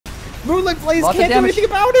Moonlit Blaze Lots of can't do damage. anything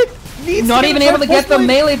about it. Needs Not to even able to get the Blade.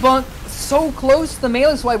 melee bump so close to the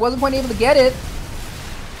melee, so I wasn't quite able to get it.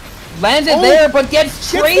 Landed there, but gets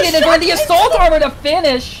traded and going the assault armor to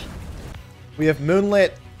finish. We have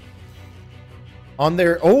Moonlit on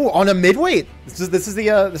their on a midweight. This is the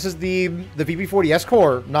VP40S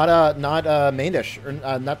core, not main dish or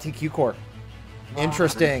not TQ core.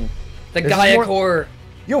 Interesting. The Gaia core.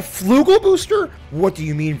 Yo, Flugel booster? What do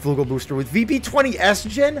you mean Flugel booster with VP20S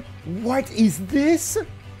gen? What is this?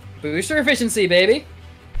 Booster efficiency, baby.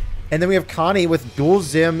 And then we have Connie with dual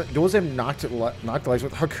zim knocked legs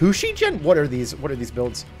with Hakushi gen. What are these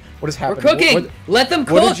builds? What is happening? We're cooking. Let them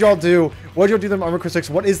cook. What did y'all do? What did y'all do them Armor Core 6?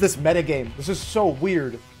 What is this metagame? This is so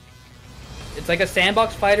weird. It's like a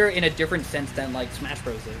sandbox fighter in a different sense than like Smash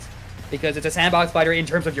Bros is, because it's a sandbox fighter in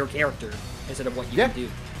terms of your character instead of what you can do.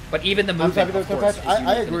 But even the movement, of course, is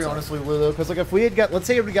I unique agree, honestly, Lulu, because like if we had let's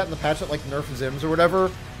say we got in the patch that like nerf Zims or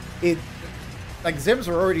whatever, like Zims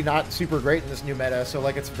are already not super great in this new meta, so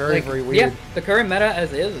like it's very weird. Yeah, the current meta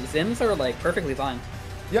as is, Zims are like perfectly fine.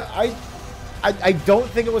 Yeah, I don't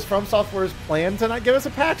think it was From Software's plan to not give us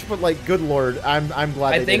a patch, but like, good lord, I'm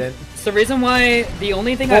glad they didn't. It's the reason why the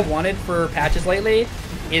only thing I've wanted for patches lately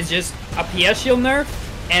is just a PS shield nerf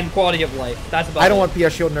and quality of life. That's about it. I don't want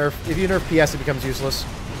PS shield nerf. If you nerf PS, it becomes useless.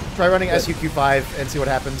 Try running SUQ5 and see what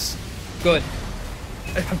happens. Good.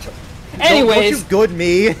 Anyways, don't you good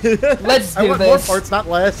me. Let's do I want this. more parts, not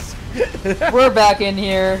less. We're back in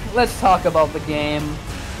here. Let's talk about the game.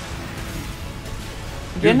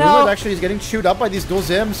 Dude, Moonlit actually is getting chewed up by these dual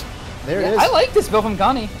Zims. There it is. I like this build from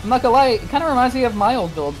Connie. I'm not gonna lie. It kind of reminds me of my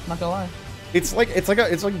old build. I'm not gonna lie. It's like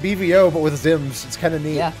BVO but with Zims. It's kind of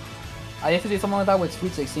neat. Yeah. I have to do something like that with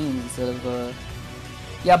Sweet 16 instead of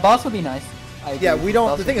yeah, boss would be nice. Yeah, we don't.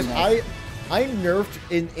 Boss The thing would is, be nice. I nerfed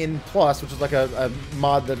in Plus, which is like a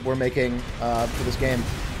mod that we're making for this game.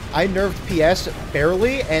 I nerfed PS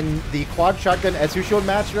barely, and the quad shotgun Etsu shield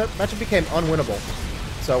matchup became unwinnable.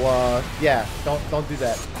 So yeah, don't do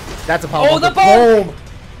that. That's a power. Oh, the bomb!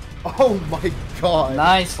 Oh my god!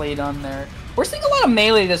 Nicely done there. We're seeing a lot of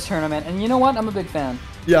melee this tournament, and you know what? I'm a big fan.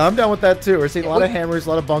 Yeah, I'm down with that too. We're seeing a lot of hammers, a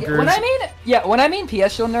lot of bunkers. When I mean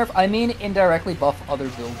PS shield nerf, I mean indirectly buff other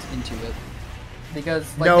builds into it. Because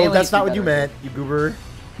like, no, that's not what you meant, you goober.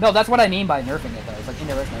 No, that's what I mean by nerfing it though. It's like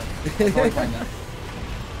indirect nerf.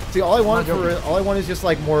 See, all I want is just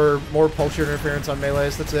like more poacher interference on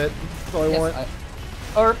melees. That's it. That's all I want.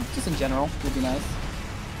 Or just in general would be nice.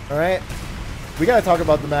 All right, we gotta talk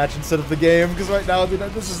about the match instead of the game because right now, dude,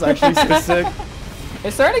 this is actually so sick.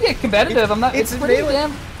 It's starting to get competitive. It's pretty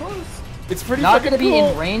damn close. It's pretty. Not gonna be cool.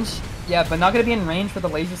 in range. Yeah, but not gonna be in range for the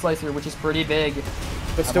laser slicer, which is pretty big.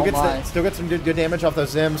 But still gets some good damage off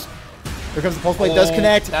those Zims. Here comes the pulse blade. Does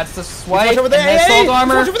connect. That's the swipe. Over there. And assault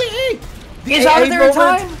armor. Over the He's out of there in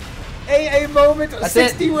time. AA moment. That's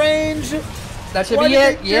 60 range. That should be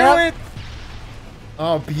it. Yeah.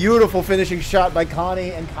 Oh, beautiful finishing shot by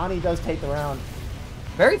Connie, and Connie does take the round.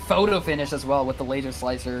 Very photo finish as well with the laser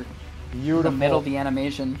slicer. Beautiful. In the middle of the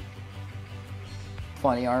animation.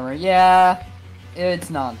 Funny armor. Yeah. It's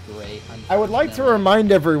not great. I would like to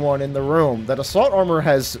remind everyone in the room that assault armor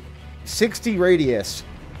has 60 radius.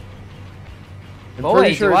 I'm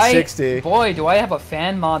pretty sure it's 60. Boy, do I have a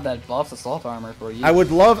fan mod that buffs assault armor for you. I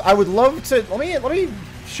would love to let me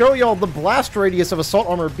show y'all the blast radius of assault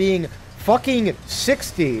armor being fucking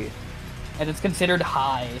 60. And it's considered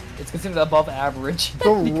high. It's considered above average.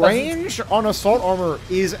 The range on assault armor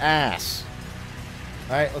is ass.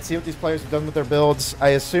 Alright, let's see what these players have done with their builds. I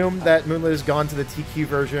assume that Moonlit has gone to the TQ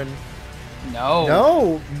version.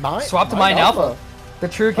 No. No, swap to Mine Alpha. The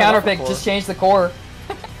true counterpick, just change the core.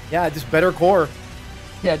 Yeah, just better core.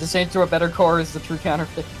 Yeah, just change to a better core is the true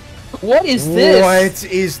counterpick. What is this?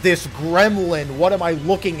 What is this gremlin? What am I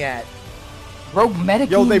looking at? Rogue Medic.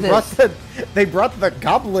 Yo, they brought the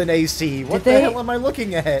Goblin AC. What the hell am I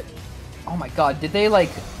looking at? Oh my god, did they like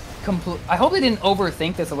I hope they didn't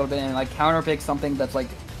overthink this a little bit and like counterpick something that's like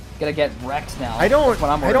gonna get wrecked now. I don't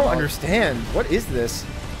understand. What is this?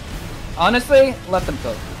 Honestly, let them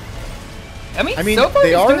cook. I mean so far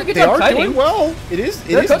they are doing well. It is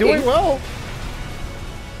doing well.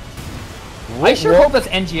 I sure hope that's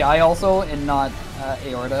NGI also and not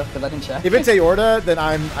Aorta, because I didn't check. If it's Aorta, then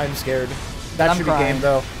I'm scared. That should be game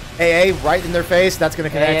though. AA right in their face. That's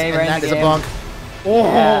gonna connect, and that is a bunk. Oh.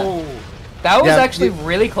 Yeah. That was actually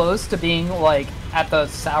really close to being like at the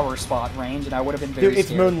sour spot range, and I would have been very scared.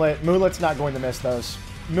 It's Moonlit. Moonlit's not going to miss those.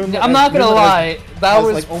 I'm not gonna lie, that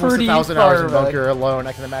was like almost pretty 1,000 hours far in bunker alone,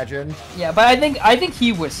 I can imagine. Yeah, but I think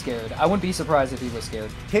he was scared. I wouldn't be surprised if he was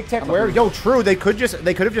scared. Kick tech where? Yo, true. They could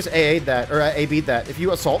have just AA'd that or AB'd that. If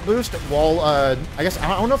you assault boost while I guess I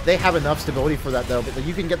don't know if they have enough stability for that though, but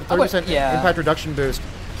you can get the 30% impact reduction boost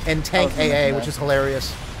and tank AA, which is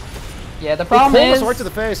hilarious. Yeah, the problem is sword to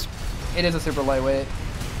the face. It is a super lightweight.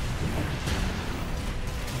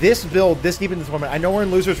 This build, this deep in the tournament, I know we're in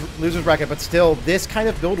losers bracket, but still, this kind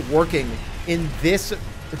of build working in this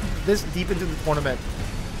deep into the tournament,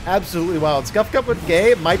 absolutely wild. Scuff Cup But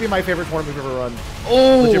Gay might be my favorite tournament we've ever run.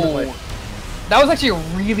 Oh, legitimately. That was actually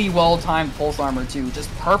a really well timed pulse armor too, just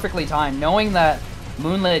perfectly timed. Knowing that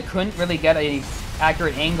Moonlit couldn't really get a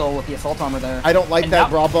accurate angle with the assault armor there. I don't like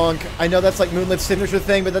that raw bunk. I know that's like Moonlit's signature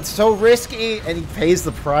thing, but that's so risky, and he pays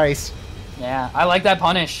the price. Yeah, I like that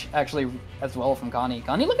punish actually as well from Connie.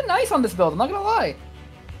 Connie looking nice on this build. I'm not gonna lie.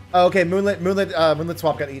 Oh, okay, Moonlit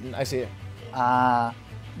swap got eaten. I see it. Yeah,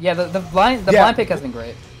 the blind pick has been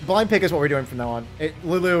great. Blind pick is what we're doing from now on.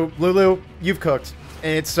 Lulu, you've cooked,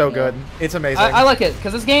 and it's so good. It's amazing. I like it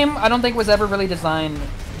because this game I don't think was ever really designed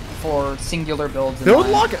for singular builds. Build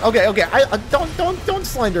lock? Okay. I don't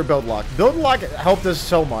slander build lock. Build lock helped us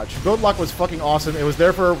so much. Build lock was fucking awesome. It was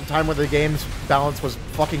there for a time when the game's balance was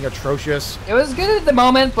fucking atrocious. It was good at the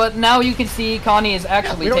moment, but now you can see Connie is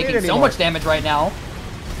actually taking so much damage right now,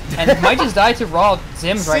 and might just die to raw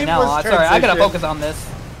Zims right now. Sorry, I gotta focus on this.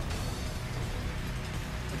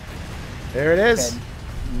 There it is. Okay.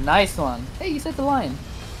 Nice one. Hey, you said the line.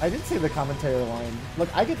 I did say the commentator line. Look,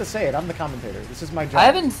 I get to say it. I'm the commentator. This is my job. I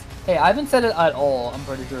haven't said it at all, I'm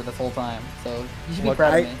pretty sure, this whole time. So you should be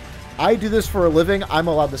proud of me. I do this for a living. I'm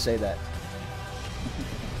allowed to say that.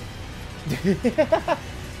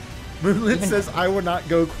 Moonlit says, I would not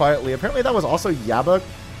go quietly. Apparently that was also Yaba.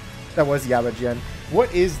 That was Yaba Gen.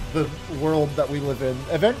 What is the world that we live in?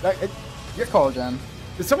 You're called Gen.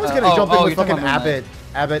 Someone's going to jump in with fucking Abbott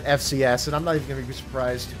FCS, and I'm not even going to be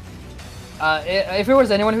surprised. If it was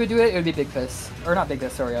anyone who would do it, it would be Big Piss. Or not Big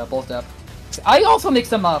Piss, sorry, Bull Step. I also mix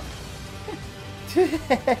them up.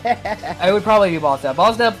 I would probably be Ball Step.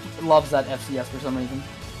 Ball Step loves that FCS for some reason.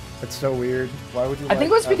 That's so weird. Why would you I think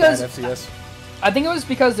it was because FCS? I think it was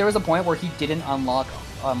because there was a point where he didn't unlock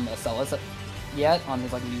Acellus yet on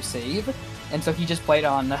his like new save, and so he just played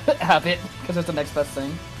on Abbott because it's the next best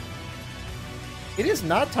thing. It is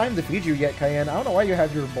not time to feed you yet, Cayenne. I don't know why you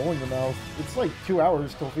have your bowl in your mouth. It's like 2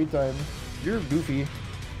 hours till feed time. You're goofy. Is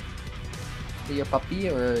it your puppy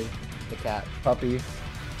or the cat? Puppy.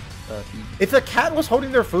 If the cat was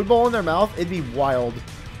holding their food bowl in their mouth, it'd be wild.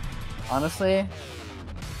 Honestly.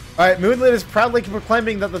 Alright, Moonlit is proudly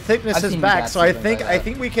proclaiming that the thickness is back, so I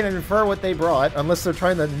think we can infer what they brought, unless they're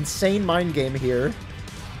trying the insane mind game here.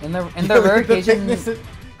 In the rare occasion...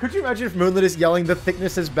 Could you imagine if Moonlit is yelling the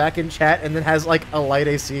thickness is back in chat and then has like a light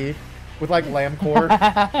AC with like lamb core?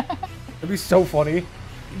 That'd be so funny.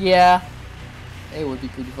 Yeah. It would be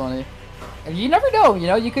pretty funny. And you never know, you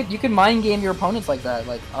know, you could mind game your opponents like that.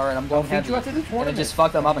 Like, alright, I'm going heavy. After the tournament. And just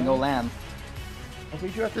fuck them up and go lamb. I'll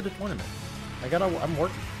feed you after the tournament. I'm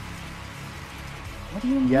working. What do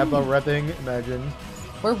you mean? Yeah, but repping, imagine.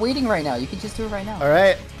 We're waiting right now. You can just do it right now.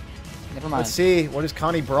 Alright. Never mind. Let's see. What has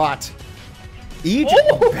Connie brought?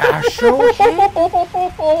 Basho head?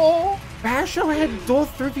 Basho head dual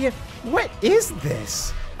 3PM. What is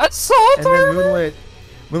this? Assault and then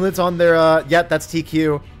Moonlit's on their, yeah, that's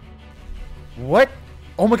TQ. What?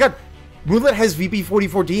 Oh my god. Moonlit has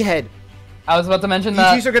VP44D head. I was about to mention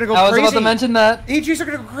that. EGs are gonna go crazy. I was about to mention that. EGs are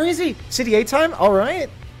gonna go crazy. City 8 time? Alright.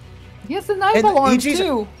 He has the knife alarms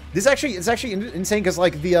too. It's actually insane because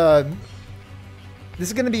like the, this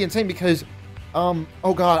is gonna be insane because, oh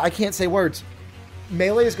god, I can't say words.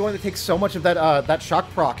 Melee is going to take so much of that that shock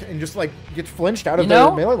proc and just like get flinched out of their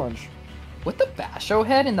melee lunge. With the Basho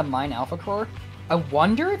head and the Mine Alpha Core, I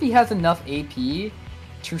wonder if he has enough AP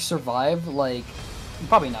to survive like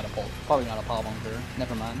probably not a power bunker.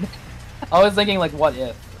 Never mind. I was thinking like what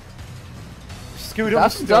if.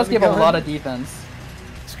 Scudam does give a lot of defense.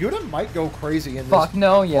 Scudam might go crazy in this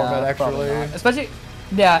format, actually. Especially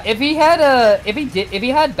if he had if he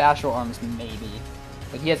had Basho arms maybe.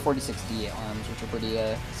 But he has 46D arms, which are pretty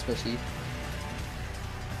squishy.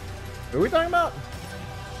 Who are we talking about?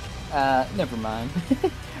 Never mind.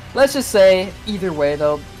 Let's just say, either way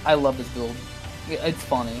though, I love this build. It's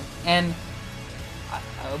funny. And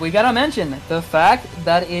we gotta mention the fact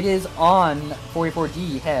that it is on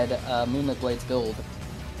 44D head Moonlit Blades build.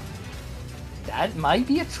 That might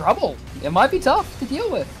be a trouble. It might be tough to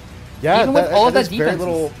deal with. Yeah, even with all of that defense. Very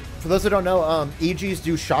little. For those who don't know, EGs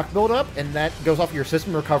do shock build up, and that goes off your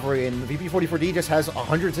system recovery. And VP44D just has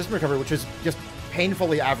 100 system recovery, which is just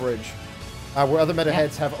painfully average, where other meta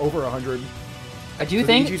heads have over 100. I do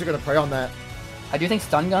think the EGs are going to prey on that. I do think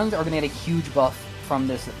stun guns are going to get a huge buff from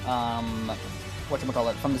this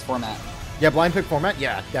whatchamacallit, from this format. Yeah, blind pick format.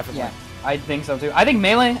 Yeah, definitely. Yeah, I think so too. I think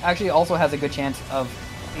melee actually also has a good chance of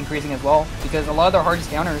increasing as well, because a lot of their hardest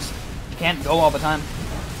counters you can't go all the time.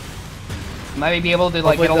 You might be able to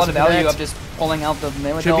like get a lot of value of just pulling out the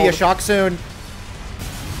melee. Should be a shock soon.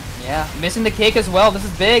 Yeah, missing the kick as well. This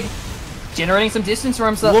is big. Generating some distance for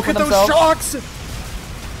himself. Look at those shocks!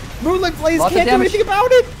 Moonlight Blaze can't do anything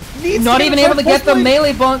about it! Needs not even able to get the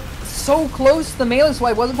melee bump. So close to the melee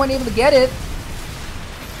swipe, wasn't quite able to get it.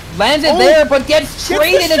 Lands it there, but gets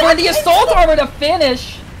traded and then the assault armor to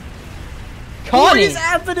finish. Connie, what is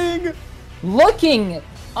happening? Looking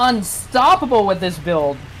unstoppable with this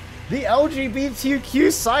build. The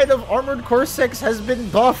LGBTQ side of Armored Core 6 has been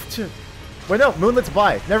buffed. Wait, no, Moonlight's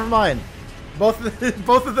bi. Never mind. Both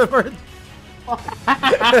of them are...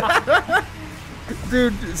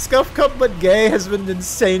 Dude, Scuff Cup But Gay has been an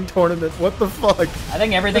insane tournament. What the fuck? I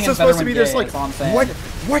think everything is better when gay, just like, that's all I'm saying.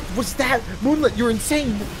 What was that? Moonlight, you're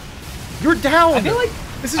insane. You're down. I feel like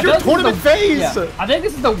this is your tournament phase. Yeah, I think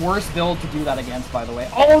this is the worst build to do that against, by the way.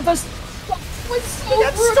 Oh, this was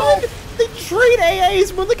so brutal. They trade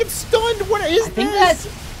AAs. Moonlight gets stunned. What is this? I think that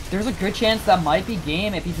there's a good chance that might be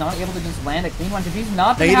game if he's not able to just land a clean one, because he's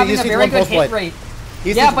not been having a very good hit rate.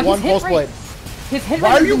 Yeah, but his hit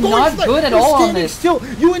rate is not good at all on this. Still,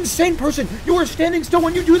 you insane person! You are standing still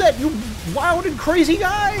when you do that, you wild and crazy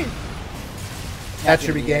guy! That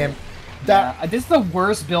should be game. Yeah, this is the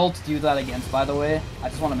worst build to do that against, by the way. I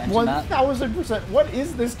just want to mention that. 1000%. What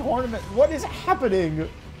is this tournament? What is happening?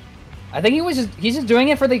 I think he's just doing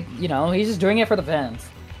it for the, he's just doing it for the fans.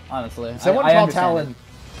 Honestly. Someone call Talon.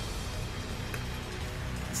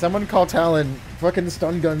 Someone call Talon. Fucking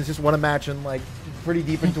stun guns just won a match and like pretty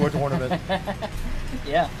deep into a tournament.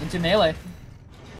 Yeah, into melee.